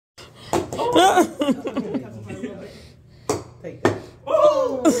Take that.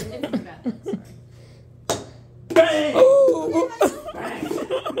 Oh! Bang! Ooh. Bang!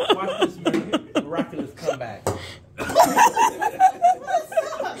 Watch this miraculous comeback. What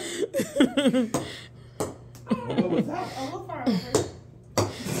was that? A little far over.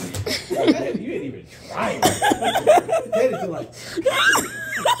 You ain't even trying. That is like.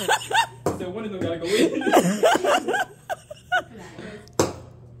 So one of them gotta go in.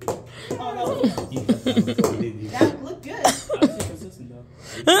 Oh, no. Didn't you? That looked good. I think consistent though.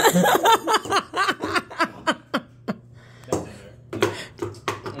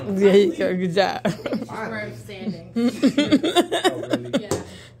 Yeah, you go. Good job. We're standing. Oh, really? Yeah.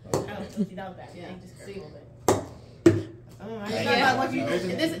 Oh, see, that was bad. Yeah. Just a little bit. Oh, I Thank forgot you. about what you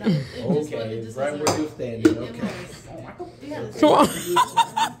did. Okay, right where you're standing. Okay. Come on.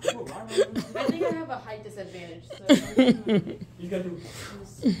 I think I have a height disadvantage. So You gotta do.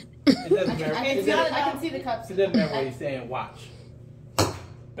 It doesn't matter. I can see the cups. It doesn't matter what he's saying. Watch.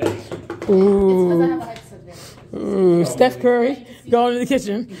 Bang. It's because I have a height disadvantage. Ooh, Steph Curry going to the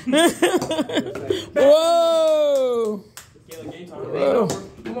kitchen. Whoa. Kayla, game time. Whoa.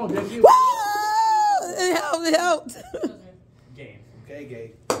 Come on, Jesse. Whoa. It helped. It helped. Game. Okay,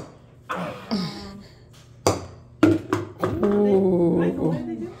 Gabe. Ooh. Michael, what did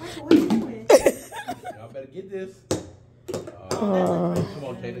they do? Michael, what are you doing? Y'all better get this. Oh. Come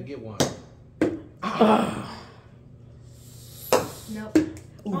on, Taylor, get one. Nope.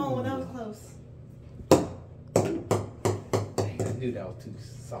 Oh, that was close. Dang, I knew that was too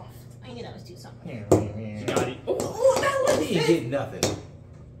soft. I knew that was too soft. You Got it. Oh, that was He ain't getting nothing.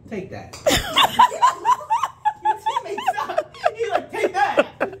 Take that. Your teammate sucked. He's like, take that.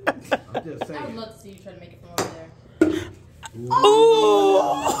 I'm just I would saying. love to see you try to make it from over there. Ooh.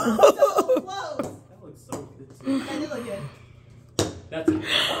 So close. That looks so good too. That did look good. That's it.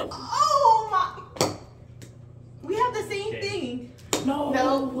 Oh my. We have the same thing. No.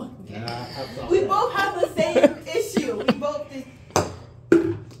 No. Nah, I saw We that. both have the same issue. We both did.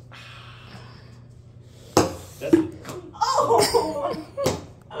 That's it. Oh.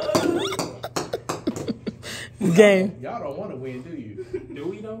 Game. Y'all don't want to win, do you? Do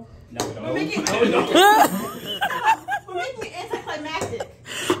we though? No, we don't. We're making, No, we don't. we're making it anticlimactic.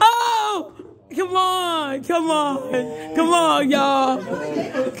 Oh! Come on. Come on. Come on, y'all.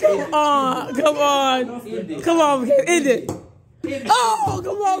 Come on. Come on. Come on. End it. Oh,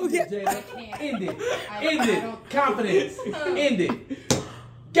 come on. Jada. End it. End it. Confidence. End it.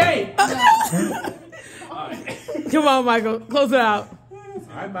 Game. Come on, Michael. Close it out.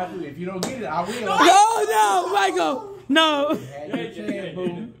 All right, Michael, if you don't get it, I will. No, Michael. No. Had your chance,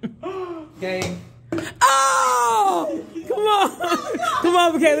 boom. Game. Oh! Come on. Come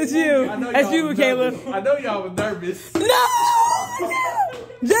on, Michaela. It's you. That's you, Michaela. I know y'all was nervous. No!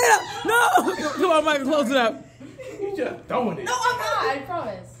 Jada! No! Come on, Michael. Close it up. You just throwing it. No, I'm not. I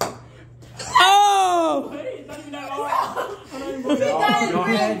promise. Oh! Hey, it's not even that hard. Y'all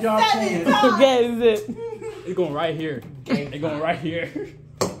had y'all chance. Okay, this is it. It's going right here. It's going right here.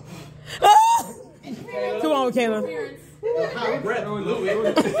 Ah! Come on, Michaela. Hot breath blew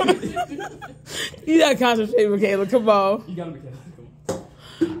it. You gotta concentrate, Michaela. Come on. You gotta be careful.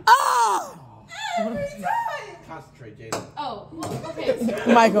 Come Oh! Every time. Concentrate, Jada. Oh, well, okay.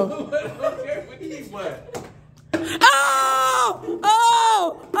 Michael. What do you want? Oh!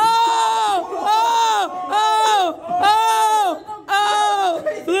 Oh! Oh! Oh! Oh!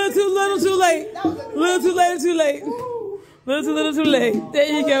 Oh! Little too late. Little too late. Little too late. There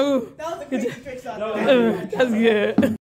you go. That was a crazy trick shot. on. That's good.